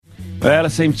Well,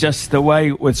 it seems just the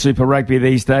way with Super Rugby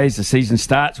these days. The season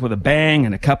starts with a bang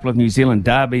and a couple of New Zealand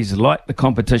derbies light the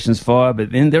competition's fire,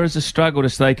 but then there is a struggle to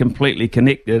stay completely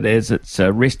connected as its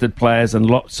rested players and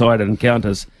lopsided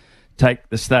encounters take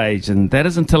the stage. And that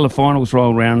is until the finals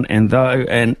roll around, and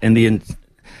the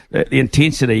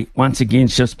intensity once again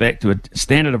shifts back to a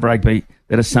standard of rugby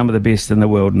that is some of the best in the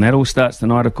world. And that all starts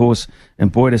tonight, of course,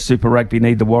 and boy, does Super Rugby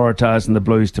need the Waratahs and the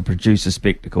Blues to produce a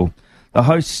spectacle. The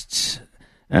hosts...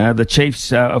 the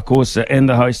Chiefs, of course, and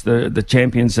the host, the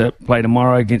champions, play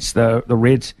tomorrow against the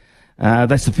Reds.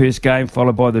 That's the first game,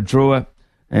 followed by the Drua,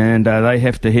 and they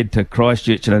have to head to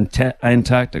Christchurch in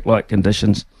Antarctic-like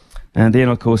conditions. And then,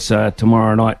 of course,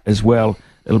 tomorrow night as well,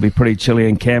 it'll be pretty chilly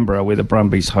in Canberra, where the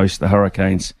Brumbies host the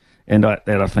Hurricanes. And that,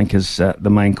 I think, is the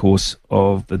main course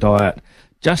of the diet.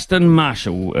 Justin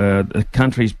Marshall, the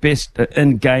country's best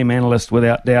in-game analyst,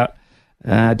 without doubt,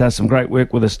 does some great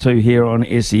work with us too here on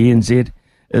SENZ.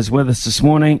 Is with us this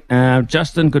morning.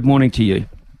 Justin, good morning to you.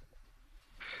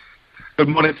 Good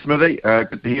morning, Smithy.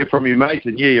 Good to hear from you, mate.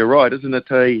 And yeah, you're right. Isn't it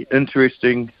an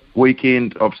interesting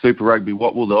weekend of Super Rugby?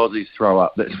 What will the Aussies throw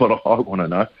up? That's what I want to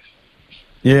know.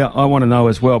 Yeah, I want to know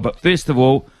as well. But first of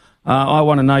all, I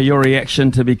want to know your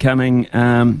reaction to becoming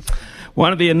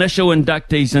one of the initial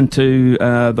inductees into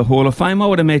the Hall of Fame. I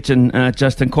would imagine,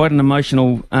 Justin, quite an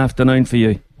emotional afternoon for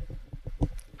you.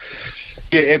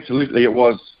 Yeah, absolutely it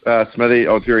was, Smithy.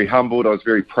 I was very humbled. I was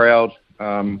very proud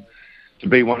to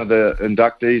be one of the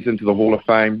inductees into the Hall of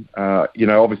Fame.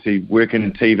 Obviously working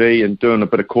in TV and doing a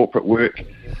bit of corporate work,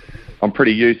 I'm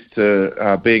pretty used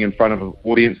to being in front of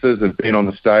audiences and being on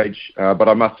the stage. But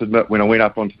I must admit, when I went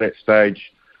up onto that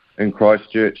stage in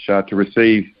Christchurch to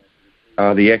receive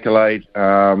the accolade,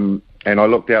 and I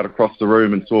looked out across the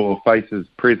room and saw faces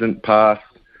present, past,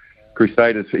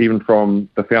 Crusaders, even from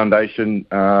the foundation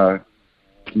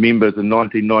members in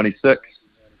 1996,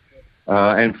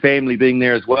 and family being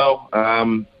there as well.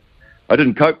 I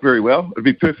didn't cope very well, to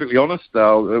be perfectly honest.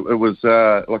 It was,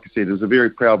 like I said, it was a very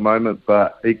proud moment,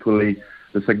 but equally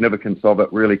the significance of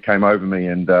it really came over me.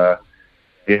 And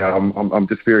I'm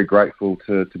just very grateful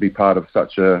to be part of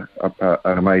such an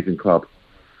amazing club.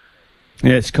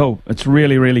 Yeah, it's cool. It's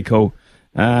really, really cool.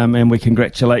 And we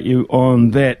congratulate you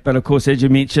on that. But of course, as you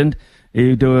mentioned,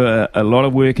 you do a lot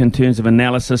of work in terms of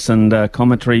analysis and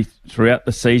commentary throughout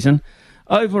the season.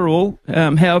 Overall,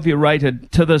 how have you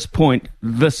rated to this point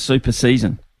this super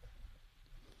season?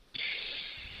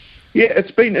 Yeah,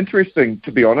 it's been interesting,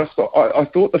 to be honest. I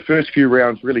thought the first few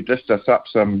rounds really dished us up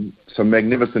some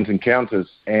magnificent encounters,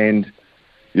 and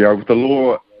with the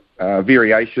law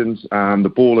variations,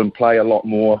 the ball in play a lot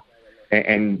more,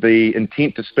 and the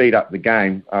intent to speed up the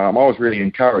game. I was really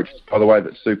encouraged by the way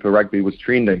that Super Rugby was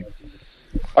trending.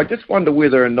 I just wonder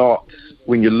whether or not,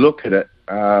 when you look at it,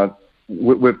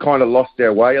 we've kind of lost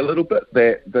our way a little bit.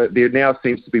 There now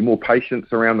seems to be more patience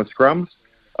around the scrums,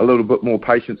 a little bit more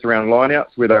patience around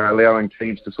lineouts, where they're allowing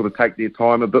teams to sort of take their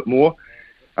time a bit more.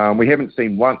 We haven't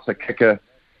seen once a kicker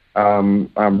run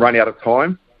out of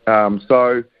time.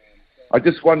 So I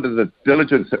just wonder the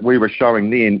diligence that we were showing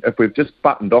then, if we've just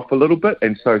buttoned off a little bit,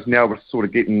 and so now we're sort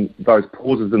of getting those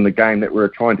pauses in the game that we're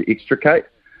trying to extricate.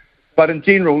 But in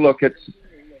general, look, it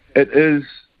is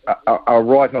a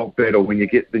right-old battle when you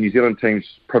get the New Zealand teams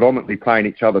predominantly playing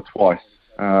each other twice.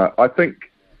 I think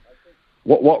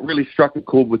what really struck a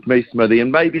chord with me, Smithy,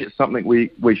 and maybe it's something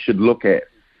we should look at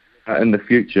in the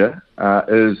future,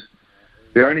 is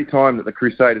the only time that the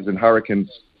Crusaders and Hurricanes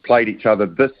played each other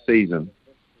this season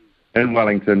in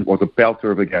Wellington was a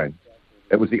belter of a game.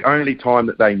 It was the only time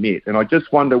that they met. And I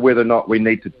just wonder whether or not we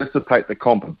need to dissipate the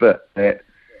comp a bit, that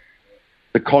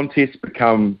the contests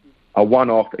become a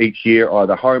one-off each year,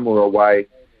 either home or away,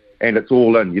 and it's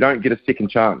all in. You don't get a second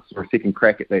chance or a second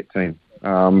crack at that team.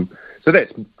 So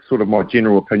that's sort of my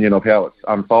general opinion of how it's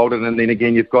unfolded. And then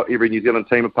again, you've got every New Zealand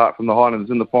team apart from the Highlanders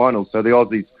in the finals. So the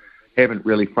Aussies haven't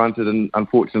really fronted, and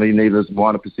unfortunately neither has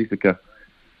Moana Pacifica.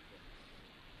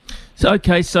 So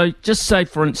just say,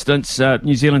 for instance,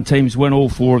 New Zealand teams win all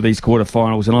four of these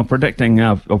quarterfinals, and I'm predicting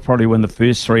they'll probably win the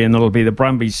first three, and it'll be the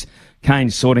Brumbies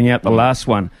Canes sorting out the last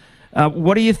one.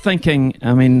 What are you thinking?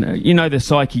 I mean, the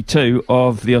psyche too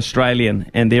of the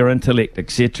Australian and their intellect,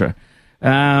 etc.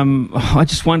 I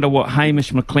just wonder what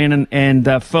Hamish McLennan and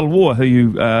Phil Waugh, who you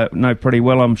know pretty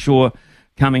well, I'm sure,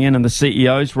 coming in the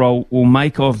CEO's role, will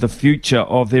make of the future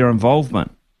of their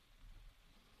involvement.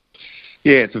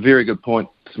 Yeah, it's a very good point,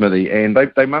 Smithy, and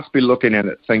they must be looking at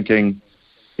it thinking,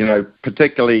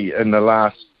 particularly in the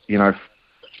last,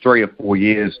 3 or 4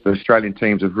 years, the Australian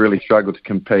teams have really struggled to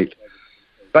compete.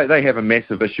 They have a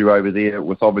massive issue over there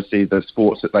with obviously the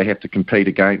sports that they have to compete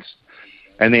against.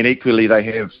 And then equally they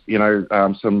have,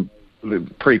 some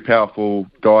pretty powerful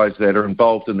guys that are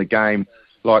involved in the game,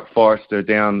 like Forrester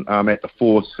down at the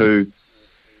Force, who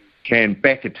can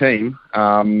back a team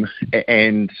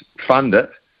and fund it.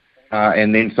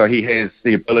 And then so he has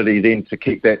the ability then to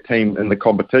keep that team in the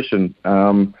competition.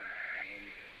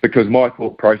 Because my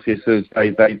thought process is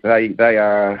they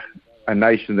are a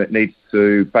nation that needs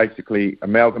to basically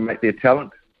amalgamate their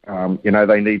talent.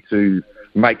 They need to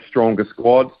make stronger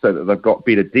squads so that they've got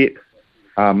better depth,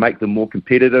 make them more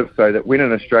competitive so that when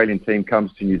an Australian team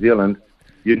comes to New Zealand,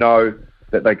 you know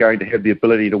that they're going to have the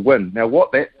ability to win. Now,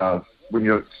 what that does when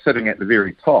you're sitting at the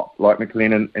very top, like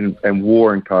McLennan and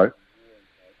War and co.,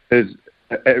 is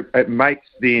it makes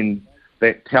then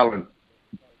that talent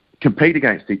compete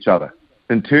against each other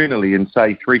internally in,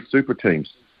 say, 3 super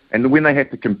teams. And when they have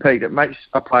to compete, it makes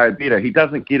a player better. He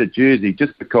doesn't get a jersey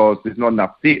just because there's not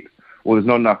enough depth or there's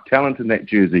not enough talent in that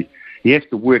jersey. He has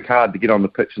to work hard to get on the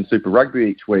pitch in Super Rugby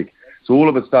each week. So all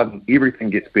of a sudden, everything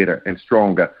gets better and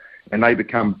stronger, and they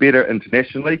become better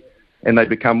internationally, and they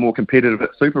become more competitive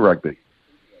at Super Rugby.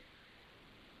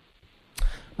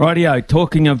 Rightio.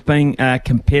 Talking of being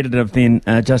competitive then,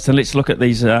 Justin, let's look at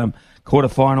these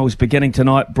quarterfinals beginning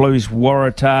tonight. Blues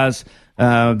Waratahs.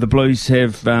 The Blues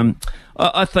have,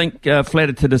 I think,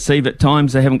 flattered to deceive at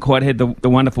times. They haven't quite had the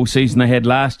wonderful season they had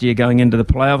last year going into the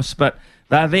playoffs, but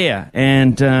they're there.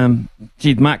 And,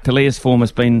 Mark Talia's form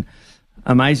has been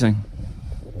amazing.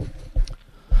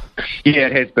 Yeah,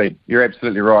 it has been. You're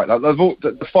absolutely right.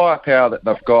 The firepower that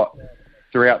they've got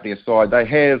throughout their side, they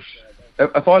have.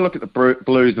 If I look at the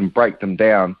Blues and break them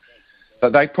down,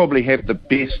 they probably have the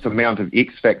best amount of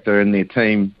X factor in their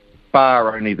team,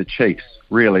 bar only the Chiefs,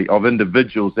 really, of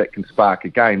individuals that can spark a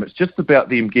game. It's just about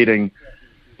them getting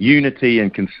unity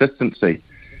and consistency,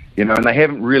 and they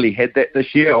haven't really had that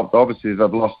this year. Obviously,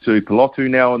 they've lost to Pelotu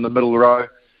now in the middle row.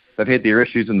 They've had their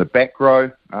issues in the back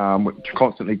row, which are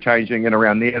constantly changing in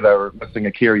around there. They were missing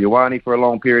Akira Ioane for a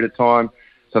long period of time,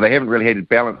 so they haven't really had a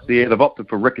balance there. They've opted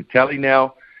for Riccatelli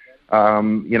now,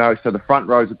 so the front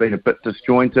rows have been a bit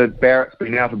disjointed. Barrett's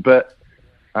been out a bit.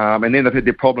 And then they've had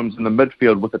their problems in the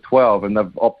midfield with the 12, and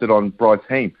they've opted on Bryce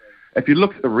Heem. If you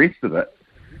look at the rest of it,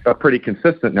 they're pretty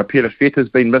consistent. Now, Peter Fetta's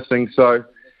been missing, so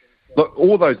look,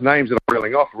 all those names that I'm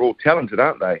reeling off are all talented,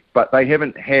 aren't they? But they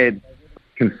haven't had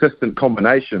consistent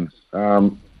combinations.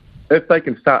 If they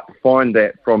can start to find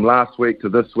that from last week to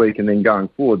this week and then going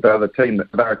forward, they're a team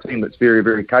that's very,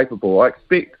 very capable. I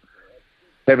expect,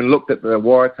 having looked at the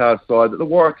Waratahs side, that the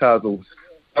Waratahs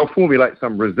they'll formulate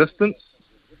some resistance,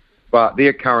 but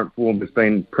their current form has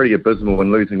been pretty abysmal,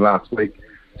 and losing last week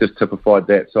just typified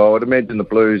that. So I would imagine the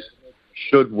Blues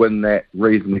should win that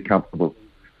reasonably comfortable.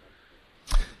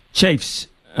 Chiefs,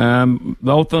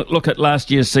 they'll look at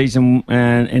last year's season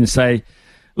and say,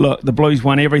 look, the Blues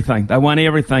won everything. They won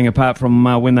everything apart from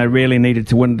when they really needed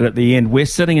to win it at the end. We're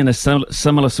sitting in a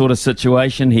similar sort of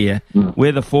situation here.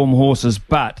 We're the form horses,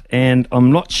 and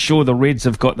I'm not sure the Reds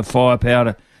have got the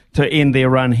firepower to end their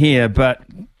run here, but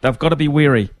they've got to be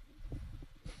wary.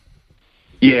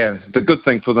 Yeah, the good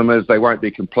thing for them is they won't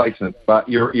be complacent, but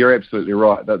you're absolutely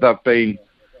right. They've been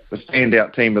the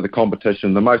standout team of the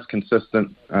competition, the most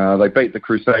consistent. They beat the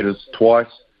Crusaders twice.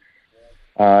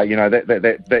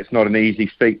 That's not an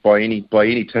easy feat by any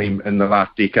team in the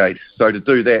last decade. So to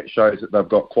do that shows that they've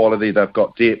got quality, they've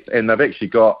got depth, and they've actually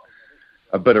got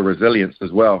a bit of resilience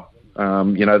as well.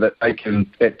 That they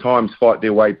can at times fight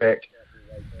their way back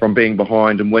from being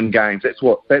behind and win games. That's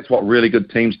what really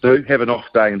good teams do. Have an off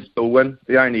day and still win.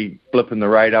 The only blip in the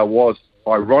radar was,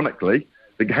 ironically,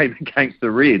 the game against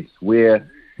the Reds,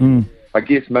 where I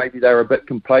guess maybe they were a bit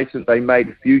complacent. They made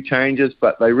a few changes,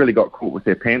 but they really got caught with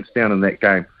their pants down in that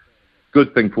game.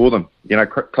 Good thing for them.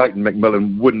 Clayton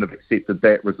McMillan wouldn't have accepted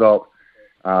that result.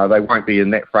 They won't be in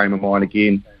that frame of mind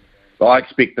again. But I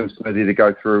expect them to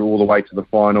go through all the way to the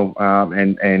final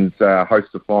and host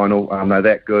the final. They're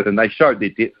that good, and they showed their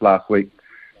depth last week,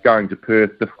 going to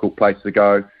Perth, difficult place to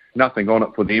go. Nothing on it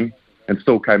for them, and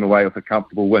still came away with a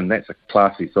comfortable win. That's a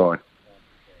classy side.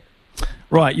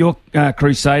 Right, your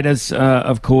Crusaders,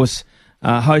 of course,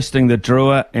 hosting the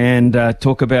Drua, and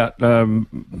talk about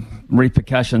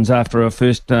repercussions after a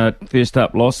first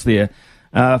up loss there.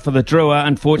 For the Drua,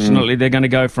 unfortunately, they're going to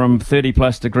go from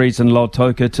 30-plus degrees in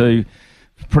Lautoka to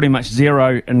pretty much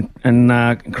zero in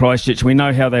Christchurch. We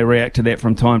know how they react to that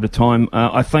from time to time.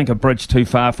 I think a bridge too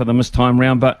far for them this time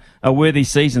round, but a worthy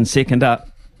season second up.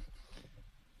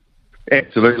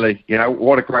 Absolutely.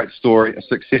 What a great story, a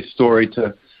success story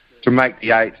to make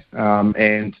the 8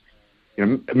 and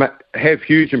have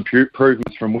huge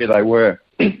improvements from where they were.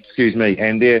 Excuse me.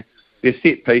 And their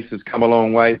set piece has come a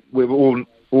long way. We've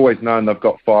always known they've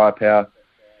got firepower.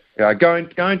 Going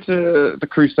to the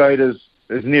Crusaders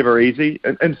is never easy.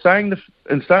 And saying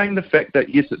the fact that,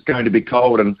 yes, it's going to be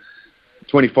cold and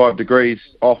 25 degrees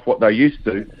off what they're used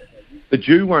to, the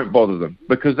dew won't bother them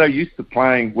because they're used to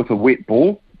playing with a wet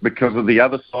ball because of the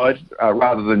other side.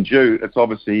 Rather than dew, it's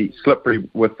obviously slippery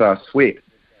with sweat.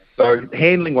 So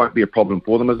handling won't be a problem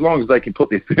for them as long as they can put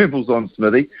their thermals on,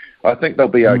 Smithy. I think they'll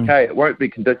be okay. It won't be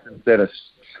conditions that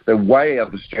are way out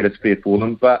of the stratosphere for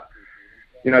them. But,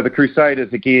 the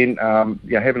Crusaders, again,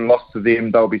 having lost to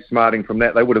them, they'll be smarting from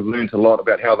that. They would have learned a lot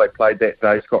about how they played that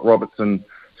day. Scott Robertson,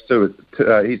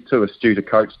 he's too astute a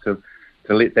coach to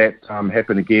let that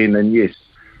happen again. And, yes,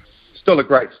 still a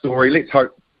great story. Let's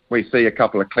hope we see a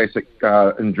couple of classic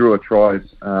Endure tries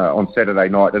on Saturday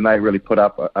night, and they really put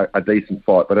up a decent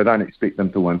fight, but I don't expect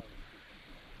them to win.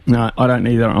 No, I don't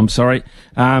either, I'm sorry.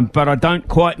 But I don't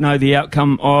quite know the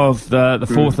outcome of the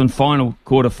fourth and final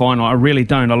quarter-final. I really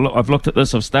don't. I've looked at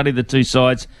this, I've studied the two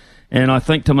sides, and I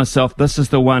think to myself, this is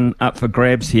the one up for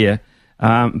grabs here.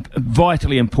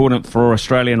 Vitally important for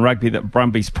Australian rugby that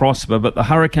Brumbies prosper, but the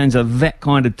Hurricanes are that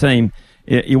kind of team,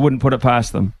 you wouldn't put it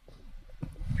past them.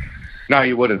 No,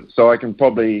 you wouldn't. So I can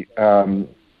probably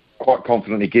quite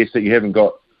confidently guess that you haven't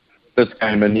got this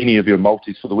game in any of your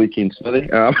multis for the weekend, Smithy.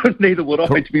 Neither would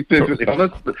I, to be perfectly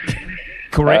honest.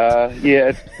 Correct.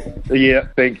 Yeah,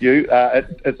 thank you.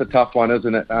 It's a tough one,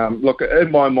 isn't it? Look,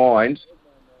 in my mind,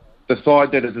 the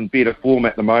side that is in better form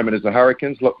at the moment is the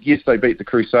Hurricanes. Look, yes, they beat the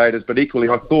Crusaders, but equally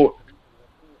I thought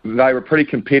they were pretty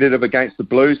competitive against the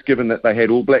Blues, given that they had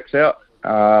All Blacks out.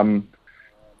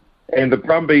 And the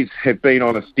Brumbies have been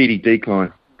on a steady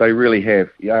decline. They really have.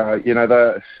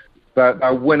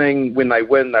 They're winning when they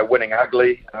win. They're winning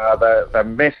ugly. They're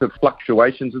massive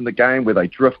fluctuations in the game where they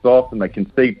drift off and they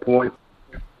concede points.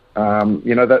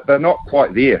 They're not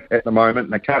quite there at the moment.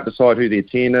 And they can't decide who their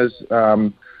 10 is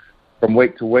from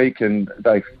week to week. And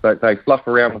they fluff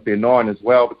around with their 9 as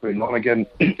well between Lonergan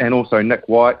and also Nick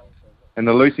White. And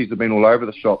the Lucies have been all over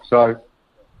the shop. So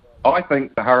I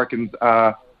think the Hurricanes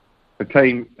are a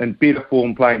team in better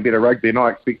form, playing better rugby, and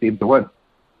I expect them to win.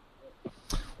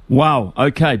 Wow,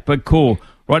 okay, big call.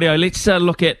 Rightio, let's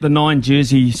look at the 9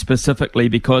 jersey specifically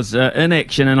because in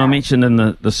action, and I mentioned in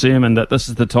the sermon that this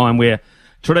is the time where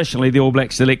traditionally the All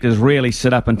Black selectors really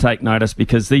sit up and take notice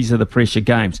because these are the pressure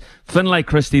games. Finlay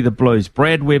Christie, the Blues,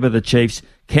 Brad Weber, the Chiefs,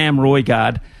 Cam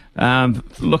Roigard.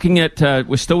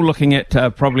 We're still looking at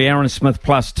probably Aaron Smith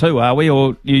 +2, are we,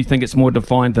 or do you think it's more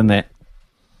defined than that?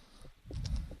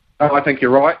 I think you're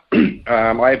right.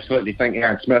 I absolutely think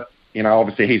Aaron Smith,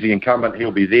 obviously he's the incumbent, he'll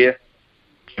be there.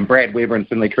 And Brad Weber and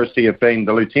Finlay Christie have been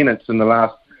the lieutenants in the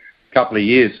last couple of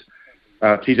years.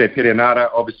 TJ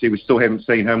Perenara, obviously we still haven't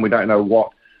seen him. We don't know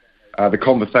what the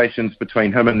conversations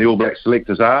between him and the All Black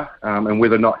selectors are and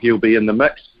whether or not he'll be in the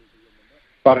mix.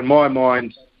 But in my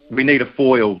mind, we need a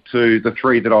foil to the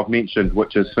 3 that I've mentioned,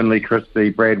 which is Finlay Christie,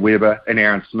 Brad Weber and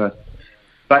Aaron Smith.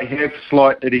 They have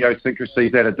slight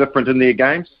idiosyncrasies that are different in their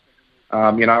games.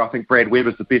 I think Brad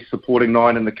Weber's the best supporting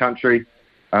 9 in the country.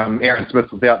 Aaron Smith,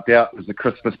 without doubt, is the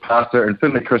Christmas passer, and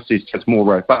Finlay Christie's just more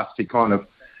robust. He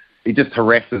just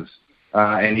harasses,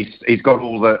 and he's got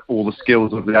all the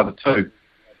skills of the other 2.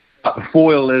 But the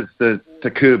foil is the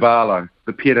Kurbalo,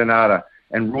 the Perenara,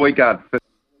 and Roigard.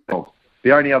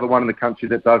 The only other one in the country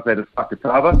that does that is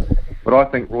Fakatava, but I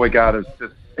think Roigard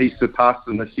he's surpassed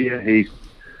them this year.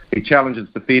 He challenges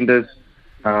defenders.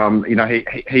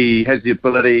 He has the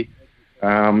ability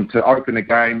to open a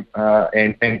game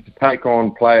and to take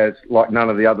on players like none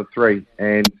of the other 3.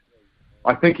 And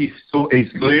I think he's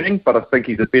learning, but I think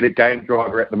he's a better game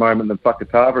driver at the moment than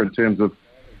Fakatava in terms of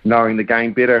knowing the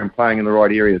game better and playing in the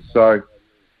right areas. So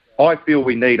I feel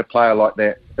we need a player like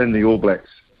that in the All Blacks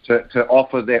to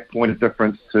offer that point of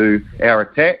difference to our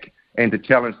attack and to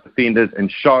challenge defenders and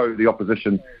show the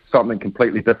opposition something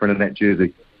completely different in that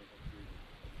jersey.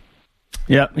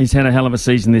 Yeah, he's had a hell of a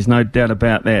season. There's no doubt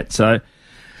about that. So,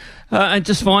 and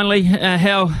just finally,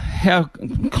 how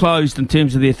closed in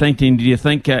terms of their thinking do you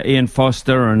think Ian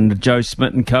Foster and Joe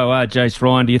Smith and co are, Jace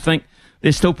Ryan? Do you think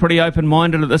they're still pretty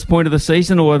open-minded at this point of the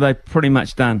season, or are they pretty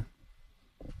much done?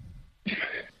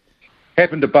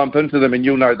 Happened to bump into them, and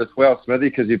you'll know this well, Smithy,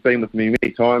 because you've been with me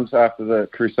many times after the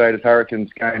Crusaders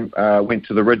Hurricanes game. Went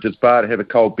to the Ridges Bar to have a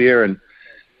cold beer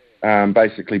and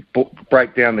basically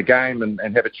break down the game and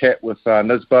have a chat with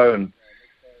Nisbo, and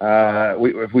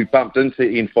we bumped into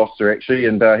Ian Foster actually,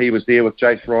 and he was there with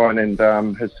Jace Ryan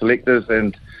and his selectors,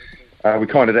 and we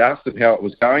kind of asked him how it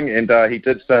was going, and he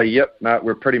did say, yep, no,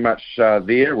 we're pretty much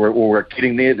there, we're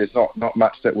getting there. There's not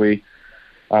much that we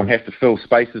have to fill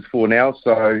spaces for now.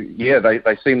 So yeah,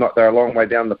 they seem like they're a long way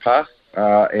down the path,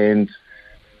 and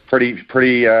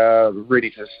pretty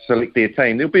ready to select their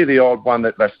team. There'll be the odd one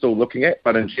that they're still looking at,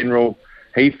 but in general,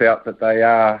 he felt that they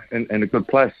are in a good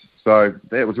place. So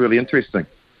that was really interesting.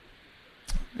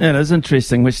 Yeah, it is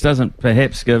interesting, which doesn't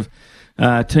perhaps give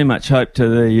too much hope to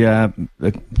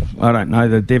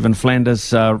the Devon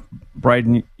Flanders,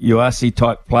 Braden Uasi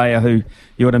type player who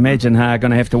you would imagine are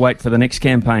going to have to wait for the next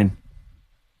campaign.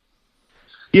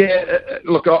 Yeah,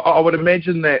 look, I would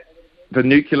imagine that the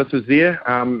nucleus is there.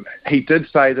 He did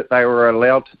say that they were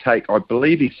allowed to take, I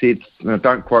believe he said,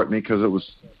 don't quote me because I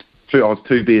was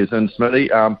 2 beers in, Smithy,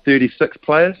 36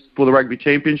 players for the Rugby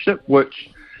Championship, which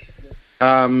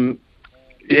it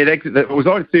was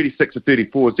either 36 or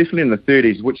 34. It's definitely in the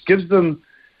 30s, which gives them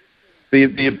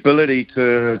the ability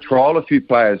to trial a few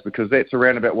players because that's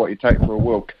around about what you take for a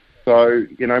World Cup. So,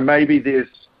 maybe there's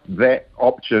that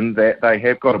option that they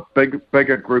have got a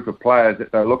bigger group of players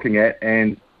that they're looking at,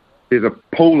 and there's a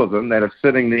pool of them that are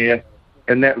sitting there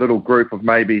in that little group of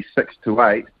maybe 6 to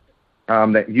 8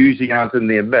 that usually aren't in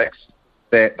their mix,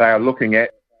 that they are looking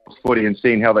at footy and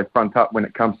seeing how they front up when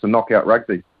it comes to knockout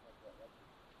rugby.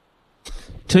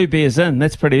 2 beers in,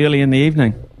 that's pretty early in the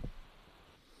evening.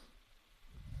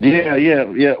 Yeah,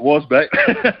 it was, mate.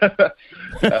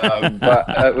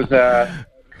 But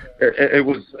it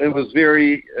was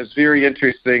very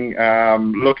interesting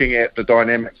looking at the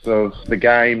dynamics of the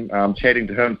game, chatting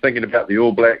to him, thinking about the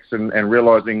All Blacks, and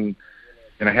realising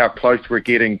how close we're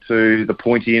getting to the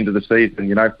pointy end of the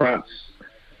season. France,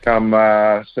 come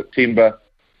September,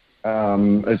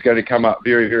 is going to come up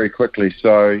very, very quickly.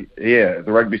 So, yeah,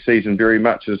 the rugby season very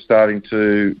much is starting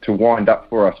to wind up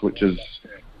for us, which is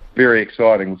very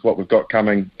exciting with what we've got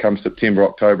coming come September,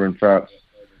 October in France.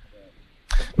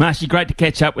 Marshy, great to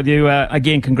catch up with you.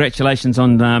 Again, congratulations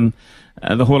on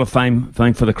the Hall of Fame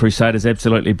thing for the Crusaders.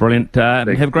 Absolutely brilliant.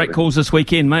 Have great calls this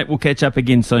weekend, mate. We'll catch up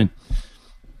again soon.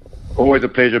 Always a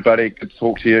pleasure, buddy. Good to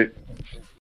talk to you.